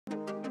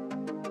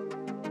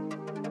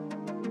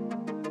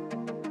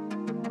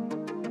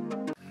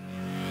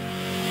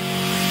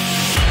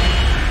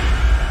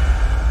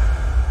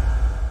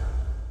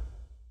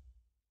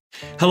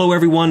Hello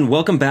everyone,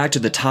 welcome back to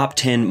the Top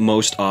 10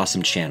 Most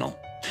Awesome channel.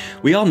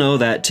 We all know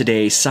that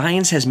today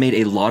science has made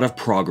a lot of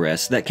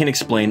progress that can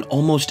explain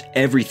almost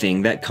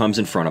everything that comes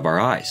in front of our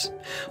eyes.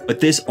 But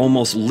this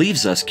almost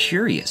leaves us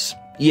curious.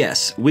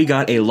 Yes, we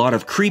got a lot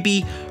of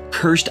creepy,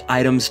 cursed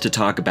items to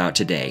talk about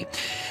today.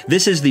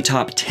 This is the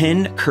top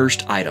 10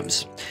 cursed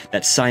items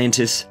that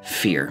scientists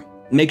fear.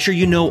 Make sure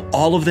you know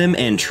all of them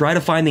and try to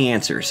find the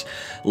answers.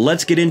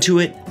 Let's get into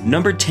it.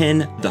 Number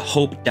 10, the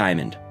Hope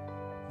Diamond.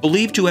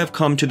 Believed to have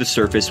come to the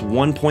surface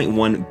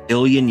 1.1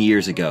 billion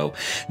years ago,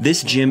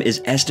 this gem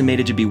is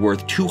estimated to be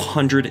worth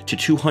 $200 to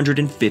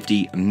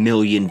 $250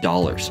 million.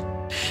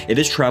 It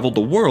has traveled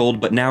the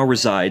world but now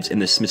resides in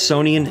the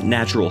Smithsonian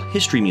Natural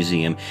History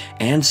Museum,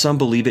 and some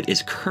believe it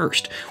is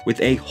cursed, with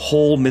a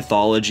whole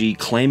mythology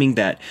claiming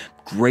that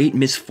great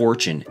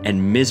misfortune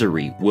and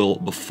misery will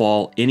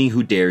befall any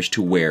who dares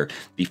to wear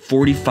the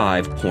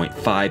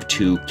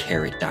 45.52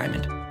 carat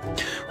diamond.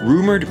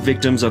 Rumored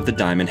victims of the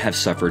diamond have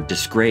suffered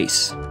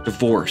disgrace,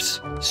 divorce,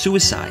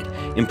 suicide,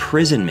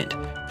 imprisonment,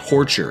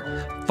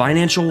 torture,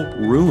 financial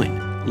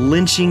ruin,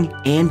 lynching,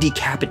 and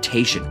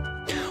decapitation.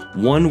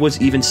 One was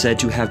even said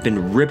to have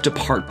been ripped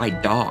apart by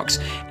dogs,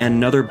 and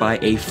another by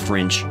a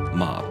French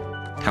mob.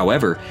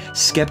 However,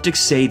 skeptics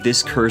say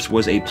this curse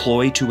was a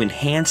ploy to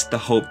enhance the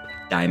Hope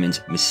Diamond's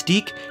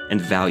mystique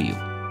and value.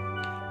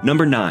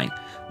 Number 9.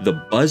 The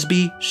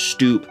Busby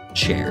Stoop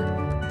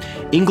Chair.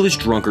 English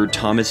drunkard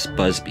Thomas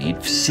Busby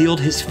sealed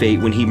his fate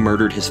when he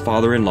murdered his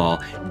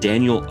father-in-law,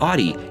 Daniel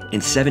Oddy,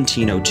 in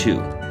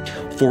 1702.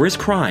 For his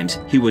crimes,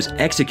 he was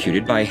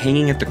executed by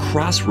hanging at the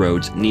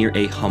crossroads near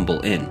a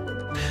humble inn.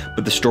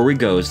 But the story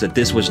goes that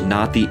this was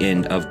not the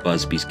end of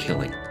Busby's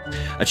killing.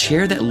 A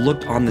chair that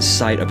looked on the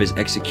site of his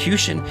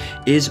execution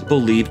is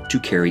believed to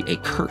carry a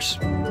curse.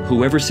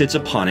 Whoever sits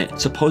upon it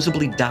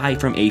supposedly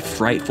died from a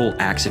frightful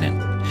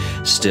accident.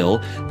 Still,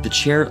 the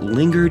chair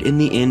lingered in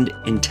the inn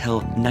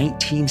until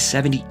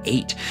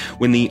 1978,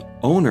 when the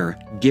owner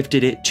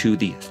gifted it to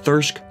the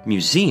Thirsk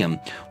Museum,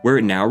 where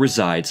it now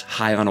resides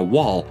high on a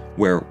wall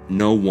where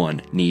no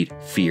one need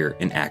fear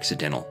an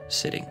accidental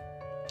sitting.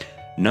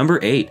 Number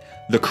 8.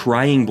 The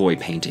Crying Boy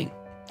Painting.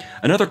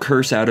 Another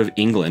curse out of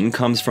England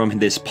comes from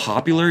this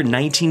popular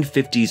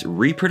 1950s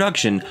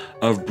reproduction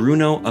of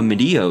Bruno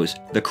Amadio's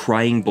The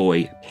Crying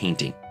Boy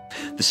painting.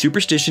 The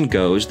superstition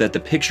goes that the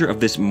picture of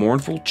this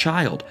mournful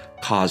child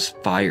caused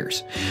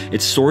fires.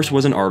 Its source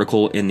was an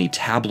article in the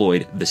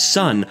tabloid The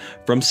Sun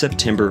from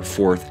September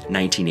 4th,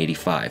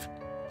 1985.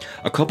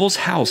 A couple's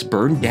house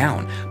burned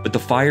down, but the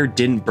fire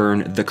didn't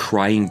burn the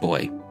crying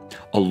boy.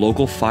 A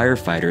local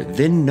firefighter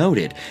then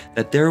noted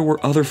that there were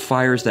other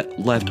fires that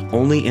left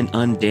only an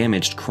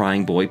undamaged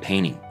crying boy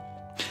painting.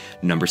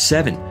 Number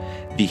 7.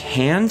 The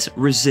Hands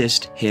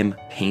Resist Him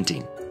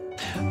Painting.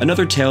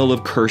 Another tale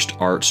of cursed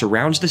art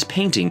surrounds this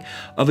painting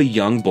of a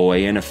young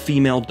boy and a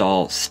female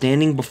doll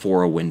standing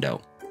before a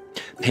window.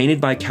 Painted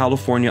by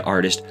California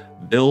artist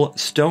Bill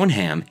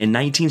Stoneham in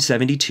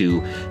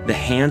 1972, The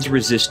Hands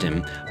Resist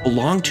Him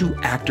belonged to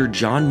actor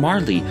John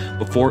Marley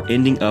before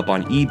ending up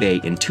on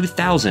eBay in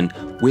 2000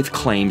 with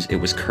claims it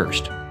was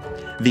cursed.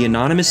 The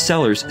anonymous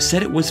sellers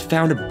said it was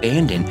found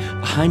abandoned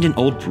behind an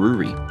old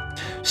brewery.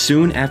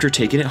 Soon after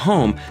taking it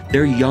home,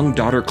 their young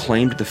daughter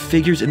claimed the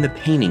figures in the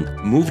painting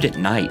moved at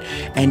night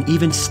and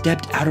even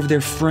stepped out of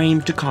their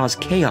frame to cause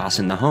chaos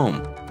in the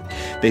home.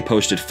 They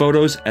posted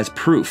photos as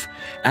proof.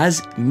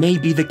 As may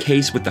be the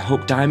case with the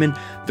Hope Diamond,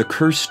 the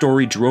cursed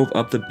story drove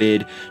up the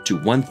bid to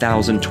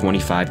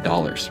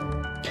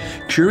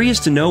 $1,025. Curious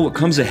to know what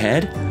comes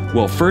ahead?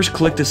 Well, first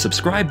click the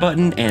subscribe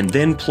button and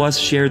then plus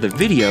share the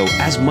video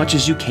as much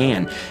as you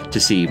can. To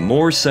see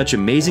more such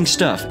amazing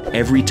stuff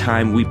every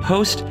time we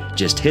post,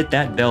 just hit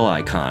that bell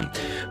icon.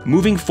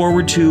 Moving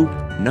forward to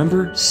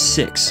number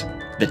 6,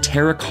 the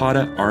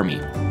Terracotta Army.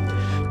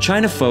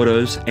 China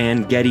photos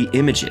and Getty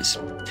images.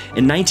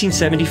 In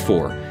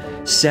 1974,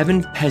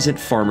 7 peasant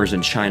farmers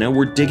in China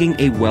were digging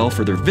a well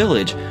for their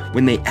village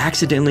when they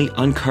accidentally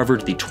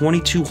uncovered the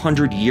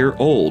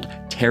 2,200-year-old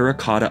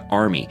Terracotta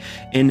Army,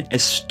 an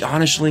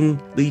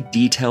astonishingly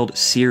detailed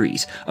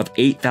series of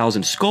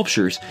 8,000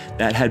 sculptures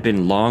that had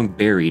been long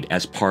buried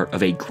as part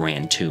of a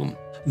grand tomb.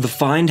 The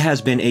find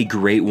has been a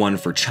great one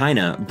for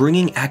China,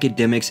 bringing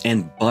academics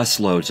and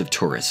busloads of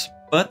tourists.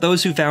 But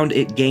those who found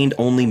it gained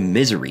only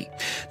misery.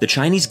 The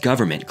Chinese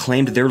government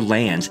claimed their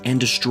lands and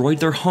destroyed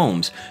their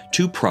homes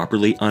to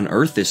properly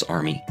unearth this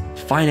army,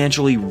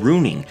 financially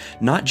ruining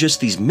not just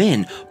these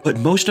men, but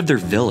most of their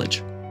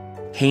village.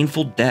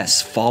 Painful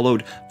deaths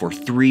followed for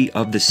 3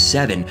 of the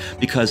 7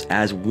 because,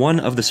 as one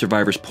of the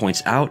survivors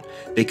points out,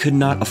 they could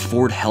not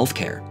afford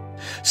healthcare.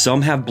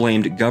 Some have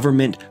blamed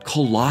government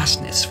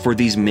callousness for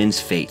these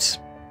men's fates.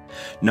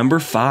 Number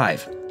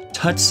 5.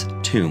 Tut's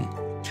Tomb.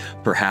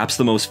 Perhaps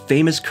the most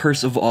famous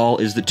curse of all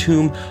is the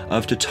tomb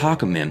of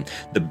Tutankhamun,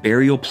 the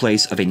burial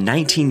place of a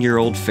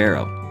 19-year-old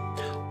pharaoh.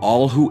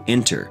 All who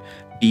enter,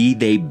 be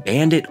they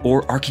bandit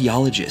or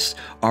archaeologists,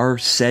 are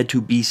said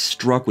to be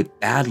struck with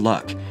bad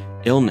luck,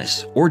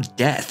 illness, or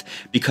death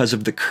because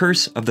of the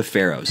curse of the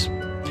pharaohs.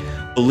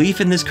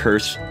 Belief in this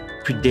curse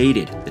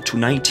predated the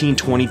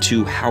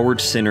 1922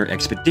 Howard Center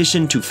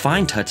expedition to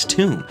find Tut's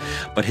tomb,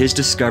 but his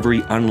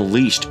discovery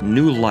unleashed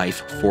new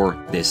life for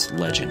this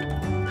legend.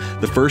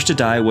 The first to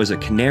die was a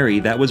canary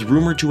that was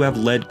rumored to have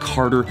led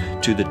Carter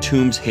to the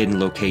tomb's hidden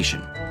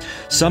location.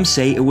 Some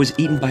say it was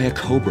eaten by a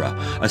cobra,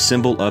 a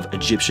symbol of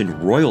Egyptian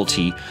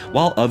royalty,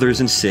 while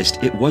others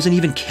insist it wasn't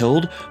even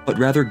killed, but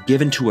rather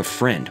given to a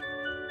friend.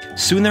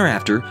 Soon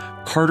thereafter,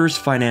 Carter's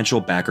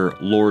financial backer,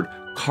 Lord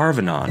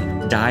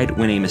Carvenon, died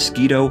when a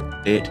mosquito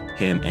bit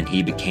him and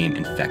he became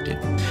infected.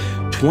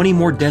 20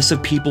 more deaths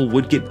of people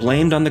would get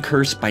blamed on the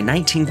curse by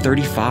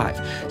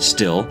 1935.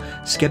 Still,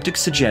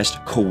 skeptics suggest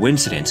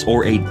coincidence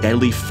or a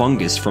deadly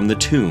fungus from the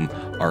tomb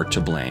are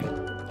to blame.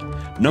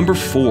 Number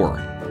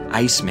 4.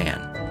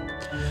 Iceman.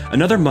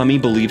 Another mummy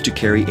believed to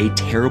carry a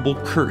terrible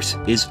curse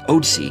is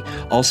Otzi,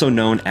 also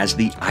known as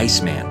the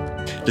Iceman.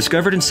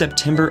 Discovered in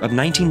September of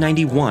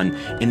 1991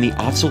 in the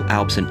Otzal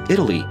Alps in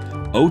Italy,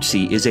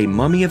 Otzi is a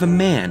mummy of a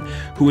man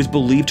who is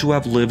believed to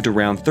have lived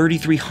around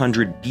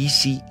 3300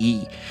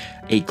 BCE.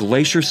 A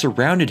glacier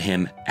surrounded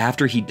him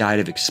after he died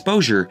of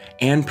exposure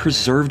and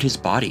preserved his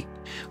body.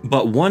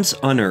 But once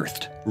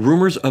unearthed,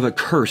 rumors of a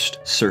curse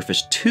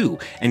surfaced too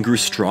and grew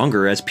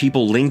stronger as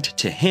people linked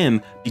to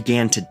him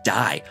began to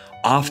die,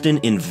 often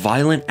in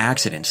violent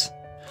accidents.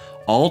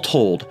 All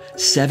told,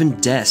 7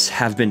 deaths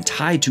have been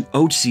tied to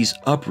Otzi's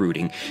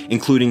uprooting,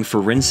 including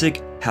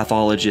forensic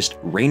pathologist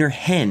Rainer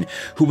Henn,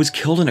 who was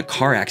killed in a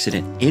car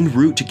accident en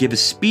route to give a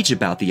speech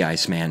about the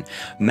Iceman,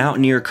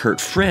 mountaineer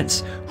Kurt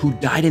Frenz, who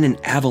died in an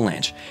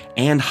avalanche,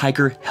 and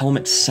hiker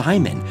Helmut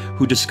Simon,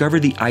 who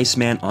discovered the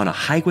Iceman on a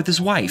hike with his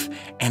wife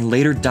and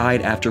later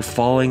died after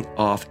falling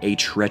off a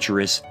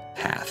treacherous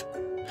path.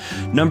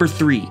 Number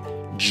 3.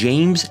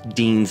 James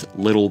Dean's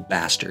Little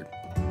Bastard.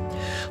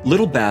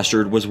 Little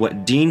Bastard was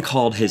what Dean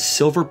called his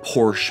silver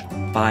Porsche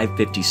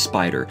 550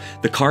 Spider,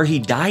 the car he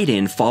died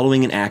in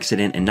following an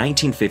accident in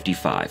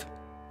 1955.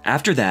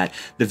 After that,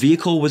 the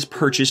vehicle was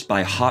purchased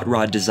by hot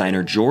rod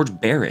designer George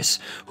Barris,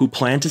 who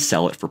planned to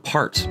sell it for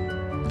parts.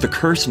 The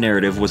curse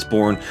narrative was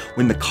born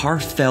when the car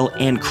fell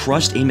and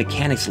crushed a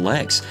mechanic's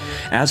legs.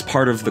 As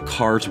part of the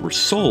cars were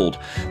sold,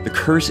 the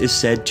curse is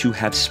said to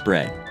have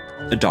spread.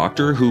 A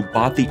doctor who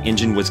bought the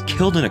engine was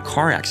killed in a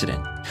car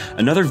accident.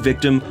 Another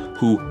victim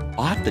who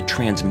bought the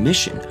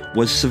transmission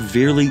was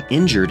severely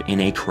injured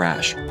in a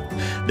crash.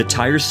 The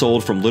tires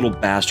sold from Little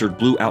Bastard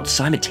blew out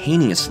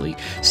simultaneously,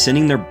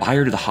 sending their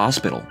buyer to the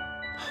hospital.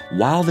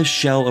 While the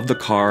shell of the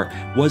car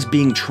was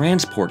being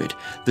transported,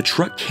 the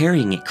truck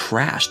carrying it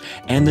crashed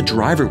and the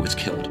driver was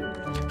killed.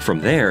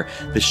 From there,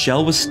 the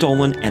shell was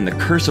stolen and the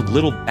curse of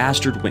Little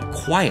Bastard went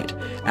quiet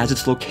as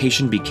its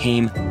location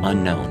became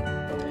unknown.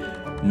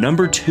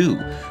 Number 2.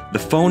 The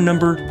phone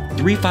number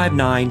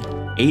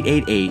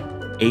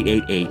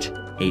 359-888-888-888.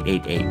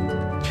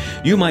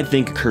 You might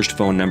think a cursed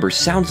phone number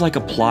sounds like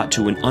a plot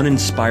to an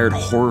uninspired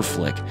horror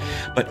flick,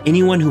 but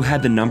anyone who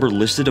had the number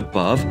listed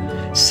above,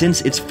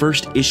 since its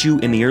first issue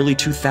in the early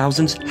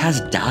 2000s,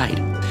 has died.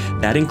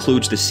 That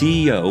includes the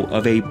CEO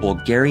of a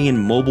Bulgarian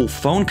mobile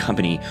phone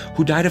company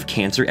who died of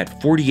cancer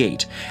at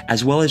 48,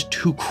 as well as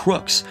 2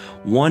 crooks,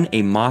 one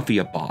a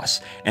mafia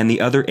boss and the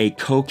other a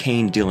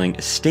cocaine-dealing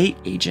estate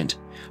agent,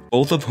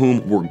 both of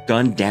whom were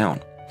gunned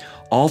down.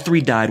 All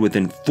 3 died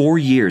within 4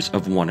 years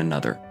of one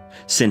another.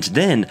 Since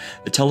then,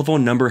 the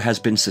telephone number has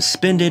been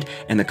suspended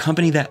and the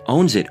company that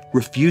owns it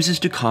refuses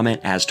to comment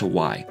as to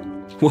why.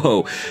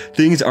 Whoa,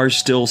 things are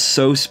still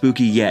so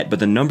spooky yet, but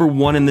the number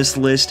 1 in this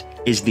list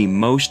is the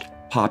most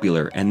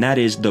popular, and that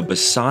is the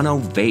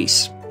Bassano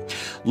vase.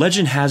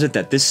 Legend has it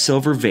that this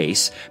silver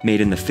vase,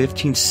 made in the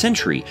 15th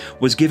century,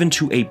 was given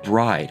to a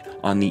bride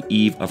on the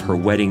eve of her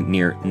wedding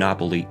near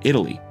Napoli,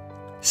 Italy.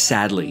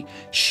 Sadly,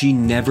 she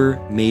never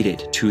made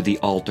it to the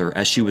altar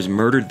as she was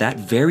murdered that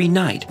very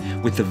night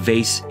with the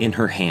vase in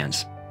her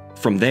hands.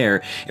 From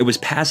there, it was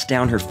passed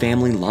down her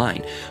family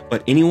line,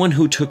 but anyone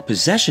who took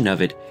possession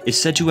of it is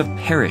said to have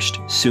perished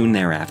soon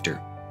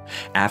thereafter.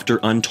 After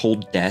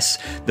untold deaths,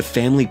 the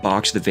family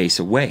boxed the vase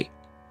away.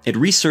 It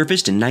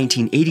resurfaced in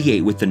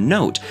 1988 with the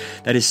note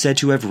that is said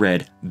to have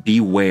read,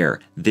 "Beware,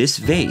 this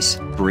vase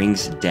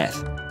brings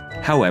death."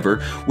 However,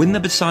 when the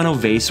Bassano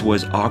vase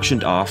was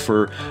auctioned off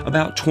for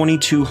about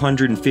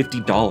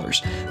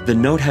 $2,250, the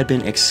note had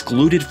been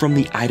excluded from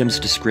the item's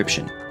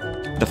description.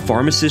 The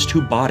pharmacist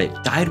who bought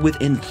it died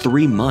within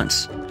 3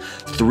 months.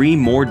 3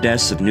 more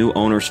deaths of new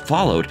owners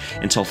followed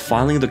until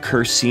finally the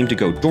curse seemed to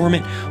go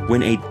dormant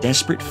when a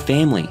desperate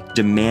family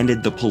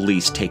demanded the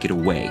police take it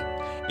away.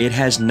 It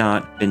has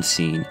not been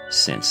seen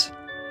since.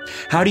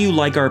 How do you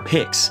like our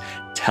picks?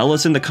 Tell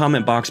us in the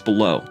comment box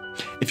below.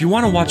 If you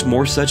want to watch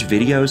more such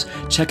videos,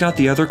 check out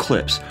the other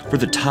clips for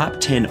the top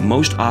 10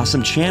 most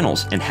awesome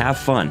channels and have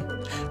fun.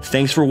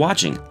 Thanks for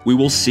watching. We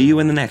will see you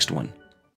in the next one.